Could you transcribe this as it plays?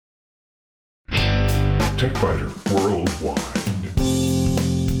TechBiter Worldwide.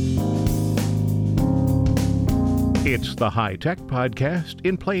 It's the High Tech Podcast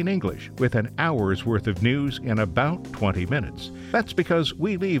in plain English with an hour's worth of news in about 20 minutes. That's because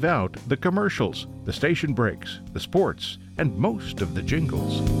we leave out the commercials, the station breaks, the sports, and most of the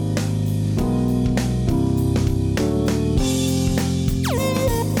jingles.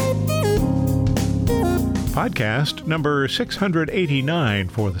 Podcast number 689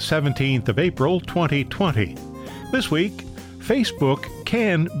 for the 17th of April, 2020. This week, Facebook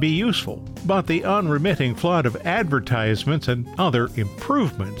can be useful, but the unremitting flood of advertisements and other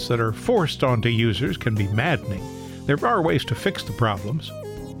improvements that are forced onto users can be maddening. There are ways to fix the problems.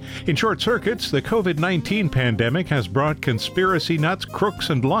 In short circuits, the COVID-19 pandemic has brought conspiracy nuts, crooks,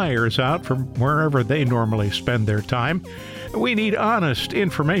 and liars out from wherever they normally spend their time. We need honest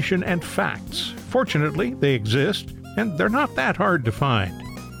information and facts. Fortunately, they exist, and they're not that hard to find.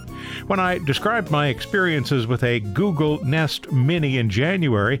 When I described my experiences with a Google Nest Mini in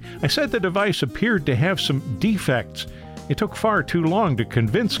January, I said the device appeared to have some defects. It took far too long to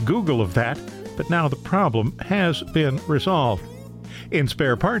convince Google of that, but now the problem has been resolved. In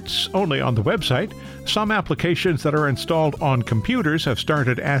spare parts, only on the website, some applications that are installed on computers have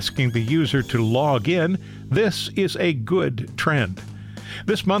started asking the user to log in. This is a good trend.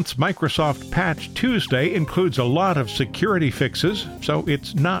 This month's Microsoft Patch Tuesday includes a lot of security fixes, so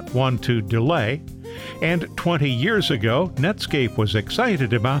it's not one to delay. And 20 years ago, Netscape was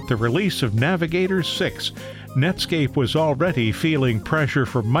excited about the release of Navigator 6. Netscape was already feeling pressure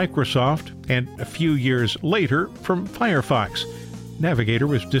from Microsoft, and a few years later from Firefox. Navigator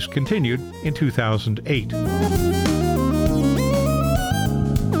was discontinued in 2008.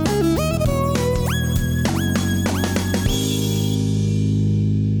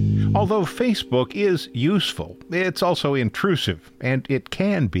 Although Facebook is useful, it's also intrusive, and it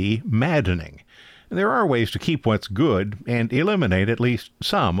can be maddening. There are ways to keep what's good and eliminate at least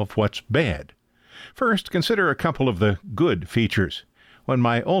some of what's bad. First, consider a couple of the good features. When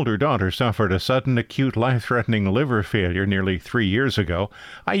my older daughter suffered a sudden acute life-threatening liver failure nearly 3 years ago,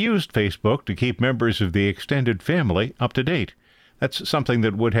 I used Facebook to keep members of the extended family up to date. That's something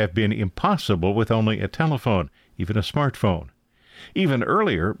that would have been impossible with only a telephone, even a smartphone. Even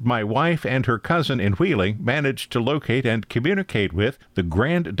earlier, my wife and her cousin in Wheeling managed to locate and communicate with the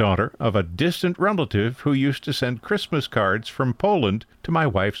granddaughter of a distant relative who used to send Christmas cards from Poland to my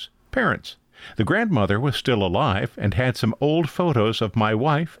wife's parents. The grandmother was still alive and had some old photos of my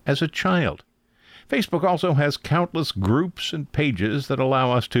wife as a child. Facebook also has countless groups and pages that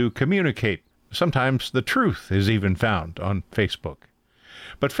allow us to communicate. Sometimes the truth is even found on Facebook.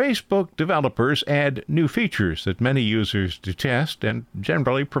 But Facebook developers add new features that many users detest and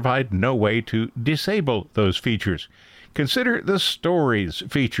generally provide no way to disable those features. Consider the Stories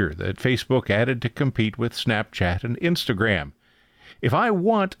feature that Facebook added to compete with Snapchat and Instagram. If I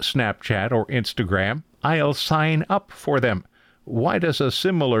want Snapchat or Instagram, I'll sign up for them. Why does a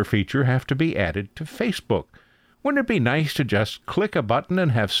similar feature have to be added to Facebook? Wouldn't it be nice to just click a button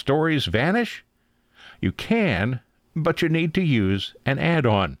and have stories vanish? You can, but you need to use an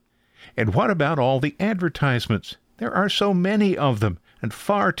add-on. And what about all the advertisements? There are so many of them, and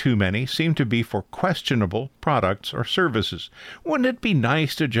far too many seem to be for questionable products or services. Wouldn't it be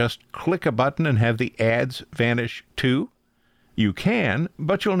nice to just click a button and have the ads vanish too? You can,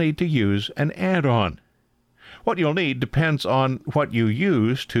 but you'll need to use an add-on. What you'll need depends on what you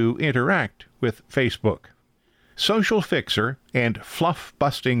use to interact with Facebook. Social Fixer and Fluff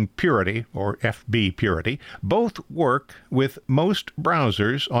Busting Purity, or FB Purity, both work with most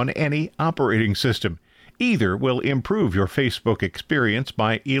browsers on any operating system. Either will improve your Facebook experience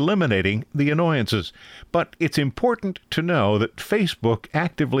by eliminating the annoyances. But it's important to know that Facebook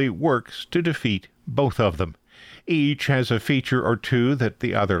actively works to defeat both of them. Each has a feature or two that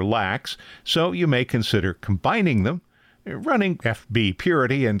the other lacks, so you may consider combining them. Running FB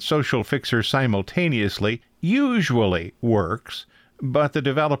Purity and Social Fixer simultaneously usually works, but the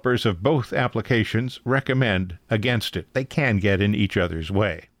developers of both applications recommend against it. They can get in each other's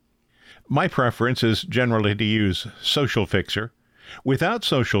way. My preference is generally to use Social Fixer. Without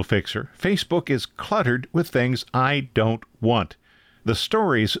Social Fixer, Facebook is cluttered with things I don't want. The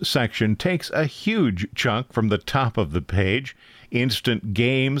Stories section takes a huge chunk from the top of the page. Instant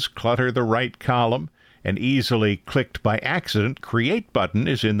games clutter the right column. An easily clicked by accident Create button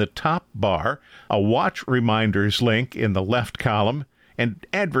is in the top bar, a watch reminders link in the left column, and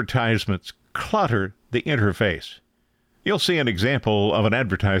advertisements clutter the interface. You'll see an example of an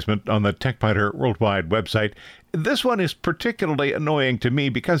advertisement on the TechBiter Worldwide website. This one is particularly annoying to me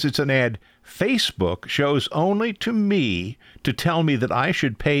because it's an ad Facebook shows only to me to tell me that I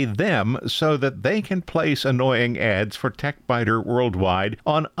should pay them so that they can place annoying ads for TechBiter Worldwide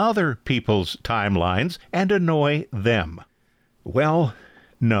on other people's timelines and annoy them. Well,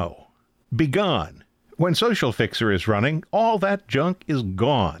 no. Begone. When Social Fixer is running, all that junk is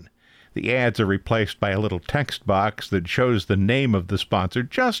gone. The ads are replaced by a little text box that shows the name of the sponsor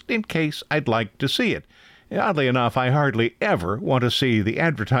just in case I'd like to see it. Oddly enough, I hardly ever want to see the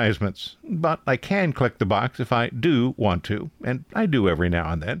advertisements, but I can click the box if I do want to, and I do every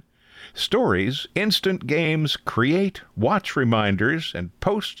now and then. Stories, instant games, create, watch reminders, and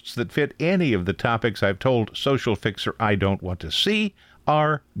posts that fit any of the topics I've told Social Fixer I don't want to see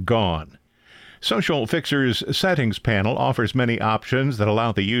are gone. Social Fixer's settings panel offers many options that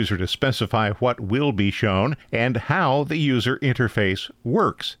allow the user to specify what will be shown and how the user interface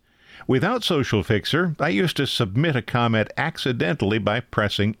works. Without Social Fixer, I used to submit a comment accidentally by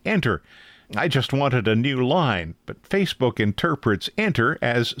pressing Enter. I just wanted a new line, but Facebook interprets Enter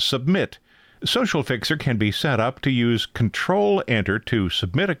as Submit. Social Fixer can be set up to use Control-Enter to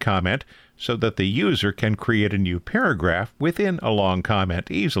submit a comment so that the user can create a new paragraph within a long comment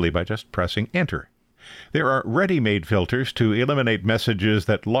easily by just pressing Enter. There are ready-made filters to eliminate messages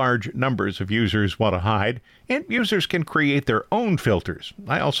that large numbers of users want to hide, and users can create their own filters.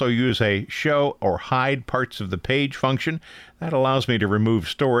 I also use a show or hide parts of the page function that allows me to remove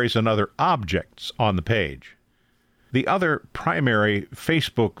stories and other objects on the page. The other primary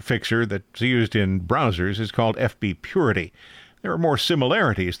Facebook fixer that's used in browsers is called FB Purity. There are more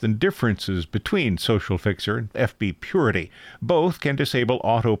similarities than differences between Social Fixer and FB Purity. Both can disable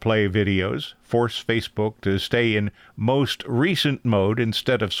autoplay videos, force Facebook to stay in most recent mode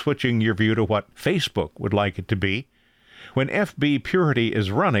instead of switching your view to what Facebook would like it to be. When FB Purity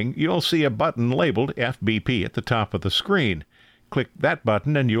is running, you'll see a button labeled FBP at the top of the screen. Click that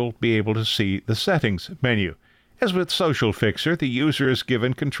button and you'll be able to see the settings menu. As with Social Fixer, the user is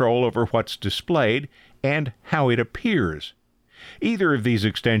given control over what's displayed and how it appears. Either of these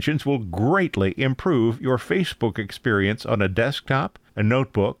extensions will greatly improve your Facebook experience on a desktop, a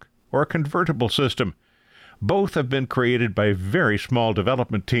notebook, or a convertible system. Both have been created by very small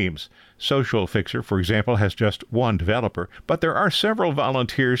development teams. Social Fixer, for example, has just one developer, but there are several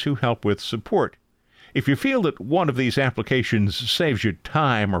volunteers who help with support. If you feel that one of these applications saves you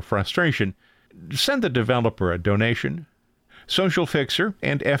time or frustration, send the developer a donation. Social Fixer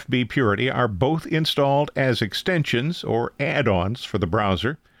and FB Purity are both installed as extensions or add-ons for the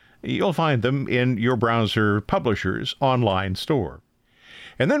browser. You'll find them in your browser publisher's online store.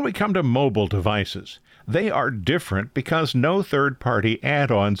 And then we come to mobile devices. They are different because no third-party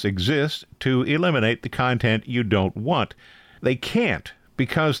add-ons exist to eliminate the content you don't want. They can't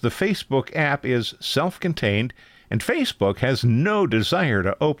because the Facebook app is self-contained and Facebook has no desire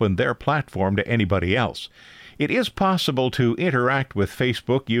to open their platform to anybody else. It is possible to interact with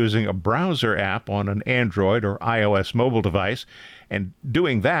Facebook using a browser app on an Android or iOS mobile device, and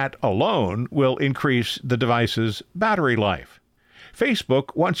doing that alone will increase the device's battery life.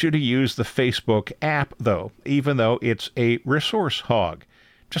 Facebook wants you to use the Facebook app, though, even though it's a resource hog.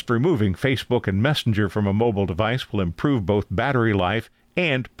 Just removing Facebook and Messenger from a mobile device will improve both battery life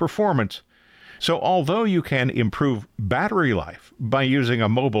and performance. So although you can improve battery life by using a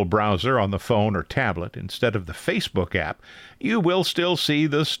mobile browser on the phone or tablet instead of the Facebook app, you will still see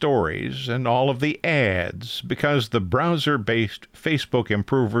the stories and all of the ads because the browser-based Facebook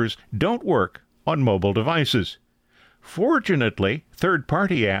improvers don't work on mobile devices. Fortunately,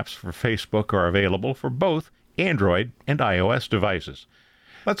 third-party apps for Facebook are available for both Android and iOS devices.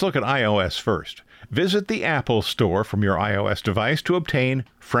 Let's look at iOS first. Visit the Apple Store from your iOS device to obtain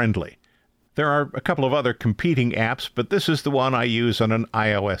Friendly. There are a couple of other competing apps, but this is the one I use on an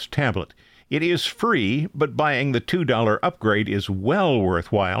iOS tablet. It is free, but buying the $2 upgrade is well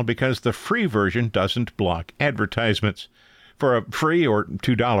worthwhile because the free version doesn't block advertisements. For a free or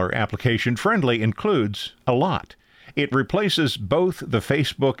 $2 application, Friendly includes a lot. It replaces both the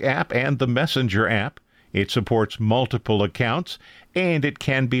Facebook app and the Messenger app. It supports multiple accounts, and it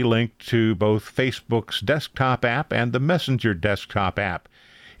can be linked to both Facebook's desktop app and the Messenger desktop app.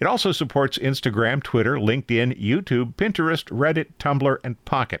 It also supports Instagram, Twitter, LinkedIn, YouTube, Pinterest, Reddit, Tumblr, and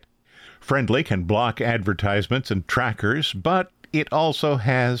Pocket. Friendly can block advertisements and trackers, but it also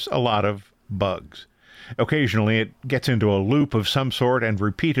has a lot of bugs. Occasionally, it gets into a loop of some sort and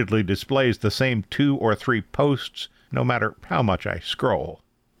repeatedly displays the same 2 or 3 posts, no matter how much I scroll.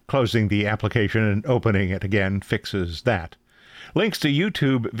 Closing the application and opening it again fixes that. Links to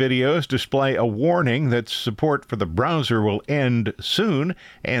YouTube videos display a warning that support for the browser will end soon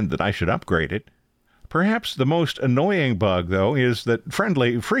and that I should upgrade it. Perhaps the most annoying bug, though, is that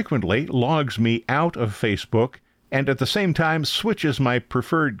Friendly frequently logs me out of Facebook and at the same time switches my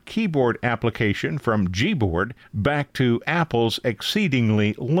preferred keyboard application from Gboard back to Apple's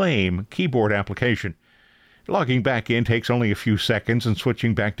exceedingly lame keyboard application. Logging back in takes only a few seconds and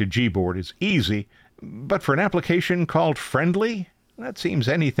switching back to Gboard is easy, but for an application called Friendly, that seems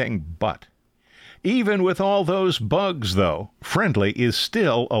anything but. Even with all those bugs, though, Friendly is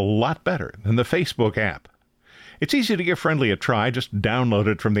still a lot better than the Facebook app. It's easy to give Friendly a try. Just download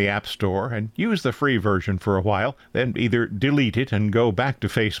it from the App Store and use the free version for a while, then either delete it and go back to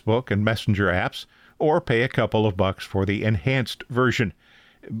Facebook and Messenger apps, or pay a couple of bucks for the enhanced version.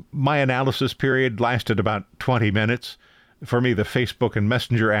 My analysis period lasted about 20 minutes. For me, the Facebook and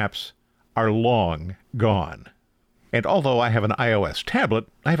Messenger apps are long gone. And although I have an iOS tablet,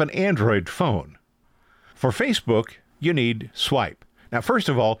 I have an Android phone. For Facebook, you need Swype. Now, first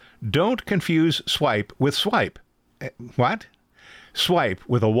of all, don't confuse Swype with Swype. What? Swype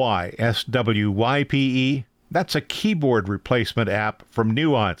with a Y, S-W-Y-P-E. That's a keyboard replacement app from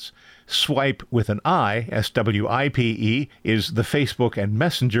Nuance. Swype with an I, S-W-I-P-E, is the Facebook and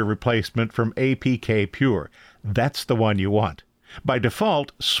Messenger replacement from APK Pure. That's the one you want. By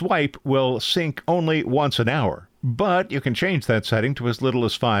default, Swype will sync only once an hour, but you can change that setting to as little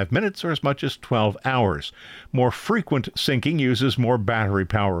as 5 minutes or as much as 12 hours. More frequent syncing uses more battery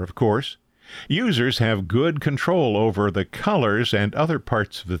power, of course. Users have good control over the colors and other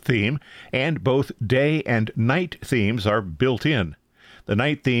parts of the theme, and both day and night themes are built in. The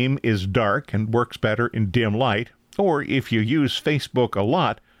night theme is dark and works better in dim light, or if you use Facebook a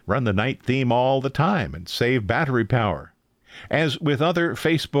lot, run the night theme all the time and save battery power. As with other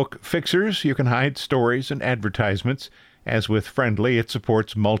Facebook fixers, you can hide stories and advertisements. As with Friendly, it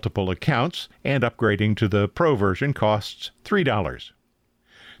supports multiple accounts, and upgrading to the Pro version costs $3.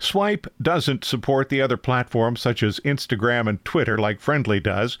 Swype doesn't support the other platforms such as Instagram and Twitter like Friendly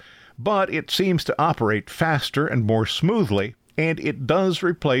does, but it seems to operate faster and more smoothly, and it does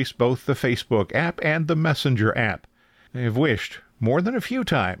replace both the Facebook app and the Messenger app. I've wished, more than a few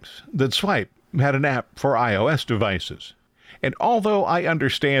times, that Swype had an app for iOS devices. And although I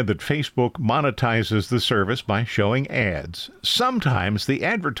understand that Facebook monetizes the service by showing ads, sometimes the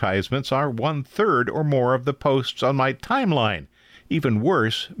advertisements are 1/3 or more of the posts on my timeline. Even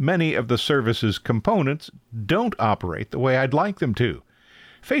worse, many of the service's components don't operate the way I'd like them to.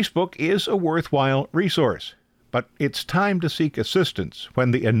 Facebook is a worthwhile resource, but it's time to seek assistance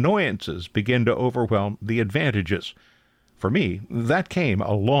when the annoyances begin to overwhelm the advantages. For me, that came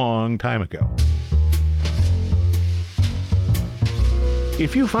a long time ago.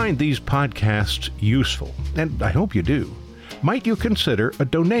 If you find these podcasts useful, and I hope you do, might you consider a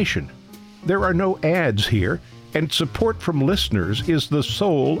donation? There are no ads here, and support from listeners is the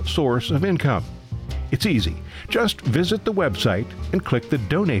sole source of income. It's easy. Just visit the website and click the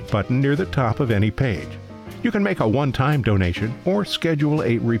donate button near the top of any page. You can make a one-time donation or schedule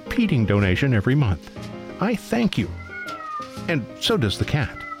a repeating donation every month. I thank you. And so does the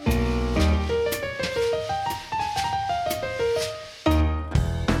cat.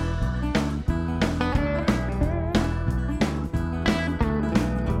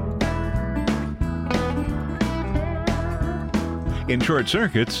 In short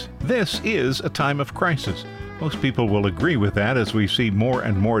circuits, this is a time of crisis. Most people will agree with that as we see more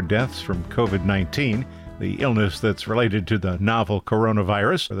and more deaths from COVID-19, the illness that's related to the novel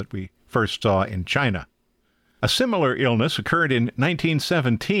coronavirus that we first saw in China. A similar illness occurred in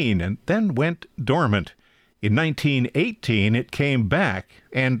 1917 and then went dormant. In 1918, it came back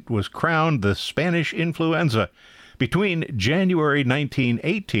and was crowned the Spanish influenza. Between January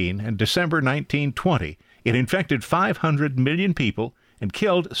 1918 and December 1920, it infected 500 million people and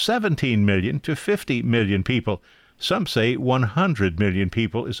killed 17 million to 50 million people. Some say 100 million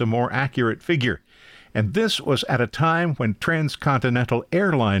people is a more accurate figure. And this was at a time when transcontinental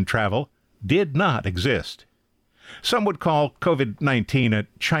airline travel did not exist. Some would call COVID-19 a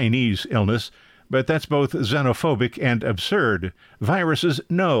Chinese illness, but that's both xenophobic and absurd. Viruses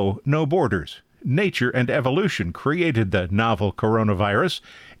know no borders. Nature and evolution created the novel coronavirus.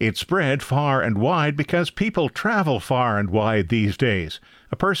 It spread far and wide because people travel far and wide these days.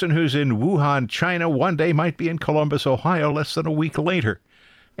 A person who's in Wuhan, China, one day might be in Columbus, Ohio, less than a week later.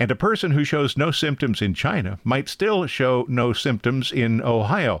 And a person who shows no symptoms in China might still show no symptoms in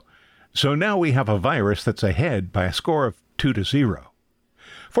Ohio. So now we have a virus that's ahead by a score of 2-0.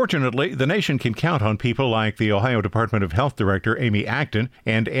 Fortunately, the nation can count on people like the Ohio Department of Health Director Amy Acton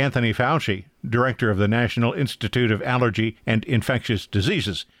and Anthony Fauci, Director of the National Institute of Allergy and Infectious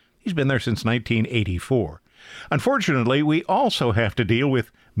Diseases. He's been there since 1984. Unfortunately, we also have to deal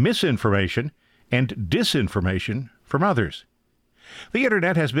with misinformation and disinformation from others. The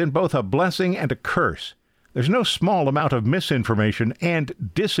Internet has been both a blessing and a curse. There's no small amount of misinformation and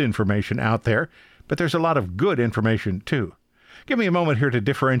disinformation out there, but there's a lot of good information too. Give me a moment here to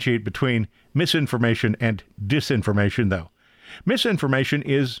differentiate between misinformation and disinformation, though. Misinformation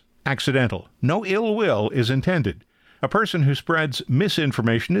is accidental. No ill will is intended. A person who spreads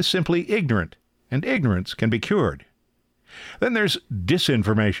misinformation is simply ignorant, and ignorance can be cured. Then there's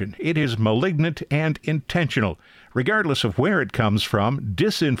disinformation. It is malignant and intentional. Regardless of where it comes from,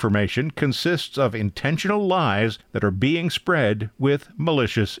 disinformation consists of intentional lies that are being spread with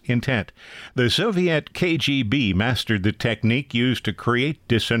malicious intent. The Soviet KGB mastered the technique used to create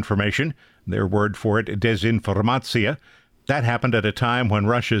disinformation. Their word for it, desinformatsiya. That happened at a time when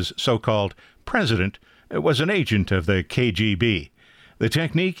Russia's so-called president was an agent of the KGB. The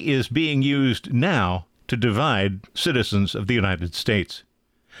technique is being used now to divide citizens of the United States.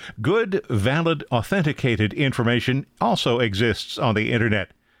 Good, valid, authenticated information also exists on the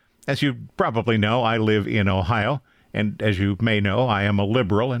Internet. As you probably know, I live in Ohio, and as you may know, I am a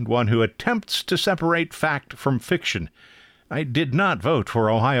liberal and one who attempts to separate fact from fiction. I did not vote for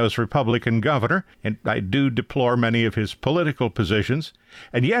Ohio's Republican governor, and I do deplore many of his political positions,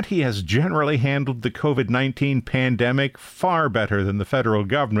 and yet he has generally handled the COVID-19 pandemic far better than the federal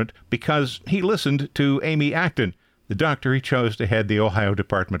government because he listened to Amy Acton, the doctor he chose to head the Ohio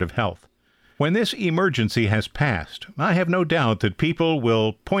Department of Health. When this emergency has passed, I have no doubt that people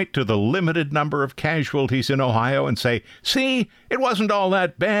will point to the limited number of casualties in Ohio and say, "See, it wasn't all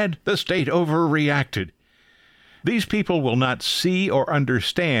that bad. The state overreacted." These people will not see or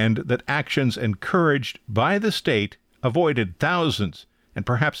understand that actions encouraged by the state avoided thousands and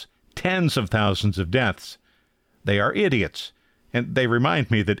perhaps tens of thousands of deaths. They are idiots, and they remind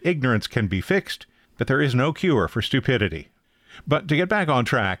me that ignorance can be fixed, but there is no cure for stupidity. But to get back on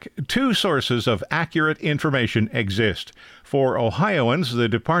track, two sources of accurate information exist. For Ohioans, the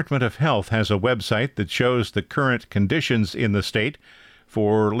Department of Health has a website that shows the current conditions in the state.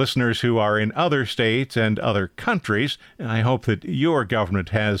 For listeners who are in other states and other countries, I hope that your government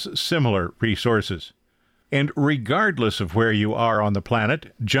has similar resources. And regardless of where you are on the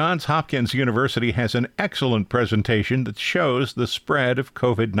planet, Johns Hopkins University has an excellent presentation that shows the spread of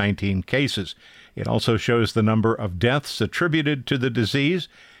COVID-19 cases. It also shows the number of deaths attributed to the disease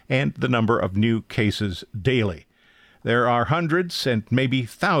and the number of new cases daily. There are hundreds and maybe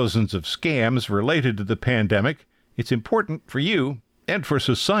thousands of scams related to the pandemic. It's important for you and for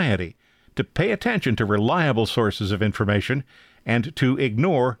society to pay attention to reliable sources of information and to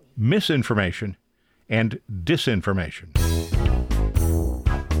ignore misinformation and disinformation.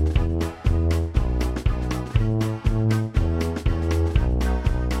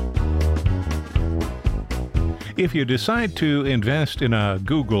 If you decide to invest in a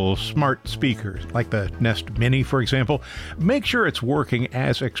Google smart speaker, like the Nest Mini, for example, make sure it's working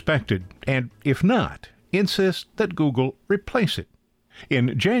as expected, and if not, insist that Google replace it.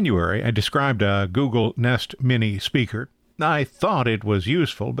 In January, I described a Google Nest Mini speaker. I thought it was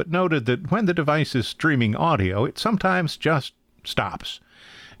useful, but noted that when the device is streaming audio, it sometimes just stops.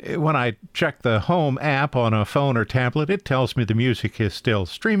 When I check the Home app on a phone or tablet, it tells me the music is still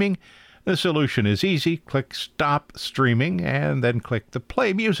streaming. The solution is easy. Click Stop Streaming, and then click the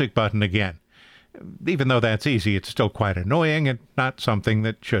Play Music button again. Even though that's easy, it's still quite annoying and not something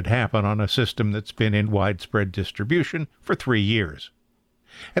that should happen on a system that's been in widespread distribution for 3 years.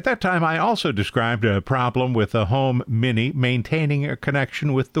 At that time, I also described a problem with the Home Mini maintaining a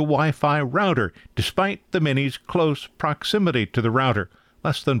connection with the Wi-Fi router, despite the Mini's close proximity to the router,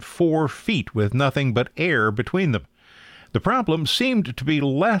 less than 4 feet with nothing but air between them. The problem seemed to be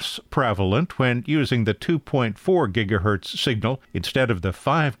less prevalent when using the 2.4 gigahertz signal instead of the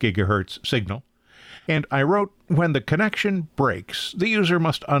 5 gigahertz signal. And I wrote, when the connection breaks, the user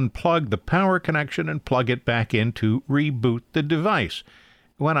must unplug the power connection and plug it back in to reboot the device.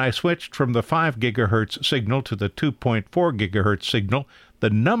 When I switched from the 5 gigahertz signal to the 2.4 gigahertz signal, the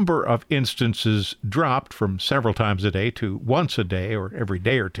number of instances dropped from several times a day to once a day or every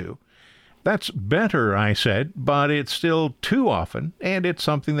day or two. That's better, I said, but it's still too often, and it's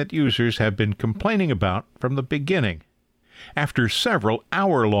something that users have been complaining about from the beginning. After several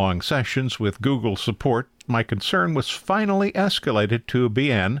hour-long sessions with Google support, my concern was finally escalated to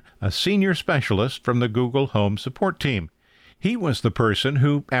BN, a senior specialist from the Google Home support team. He was the person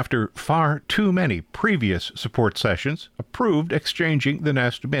who, after far too many previous support sessions, approved exchanging the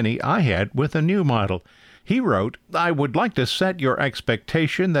Nest Mini I had with a new model. He wrote, "I would like to set your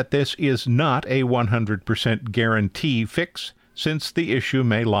expectation that this is not a 100% guarantee fix, since the issue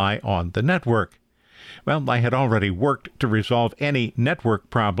may lie on the network. Well, I had already worked to resolve any network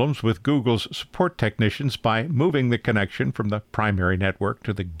problems with Google's support technicians by moving the connection from the primary network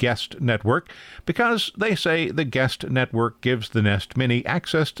to the guest network, because they say the guest network gives the Nest Mini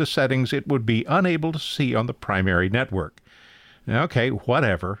access to settings it would be unable to see on the primary network. Okay,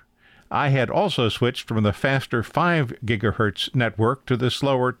 whatever. I had also switched from the faster 5 GHz network to the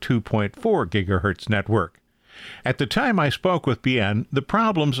slower 2.4 GHz network. At the time I spoke with BN, the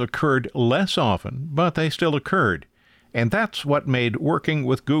problems occurred less often, but they still occurred. And that's what made working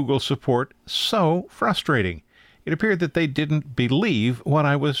with Google support so frustrating. It appeared that they didn't believe what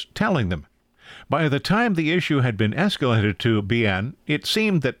I was telling them. By the time the issue had been escalated to BN, it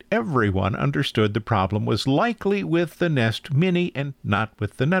seemed that everyone understood the problem was likely with the Nest Mini and not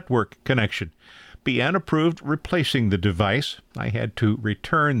with the network connection. BN approved replacing the device. I had to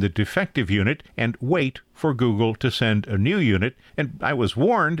return the defective unit and wait for Google to send a new unit, and I was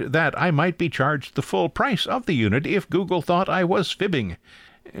warned that I might be charged the full price of the unit if Google thought I was fibbing.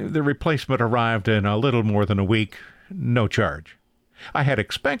 The replacement arrived in a little more than a week, no charge. I had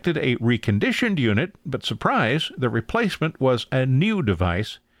expected a reconditioned unit, but surprise, the replacement was a new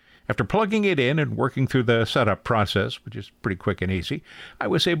device. After plugging it in and working through the setup process, which is pretty quick and easy, I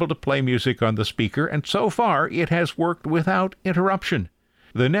was able to play music on the speaker, and so far it has worked without interruption.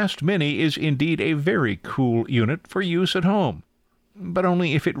 The Nest Mini is indeed a very cool unit for use at home, but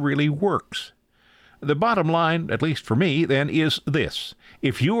only if it really works. The bottom line, at least for me, then, is this.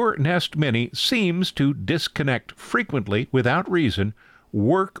 If your Nest Mini seems to disconnect frequently without reason,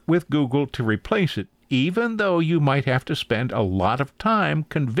 work with Google to replace it, even though you might have to spend a lot of time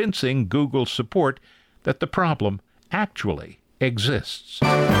convincing Google support that the problem actually exists.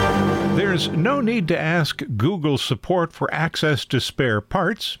 There's no need to ask Google support for access to spare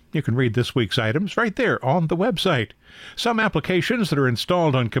parts. You can read this week's items right there on the website. Some applications that are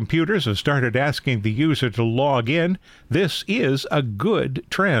installed on computers have started asking the user to log in. This is a good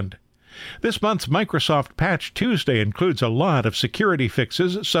trend. This month's Microsoft Patch Tuesday includes a lot of security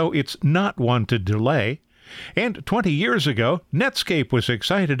fixes, so it's not one to delay. And 20 years ago, Netscape was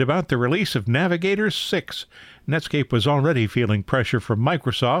excited about the release of Navigator 6. Netscape was already feeling pressure from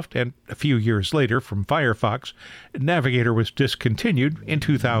Microsoft, and a few years later from Firefox. Navigator was discontinued in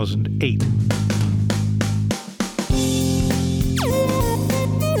 2008.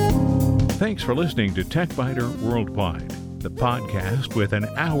 Thanks for listening to TechBiter Worldwide, the podcast with an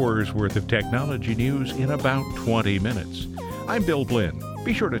hour's worth of technology news in about 20 minutes. I'm Bill Blinn.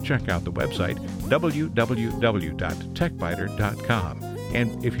 Be sure to check out the website, www.techbiter.com.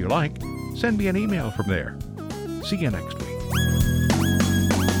 And if you like, send me an email from there. See you next week.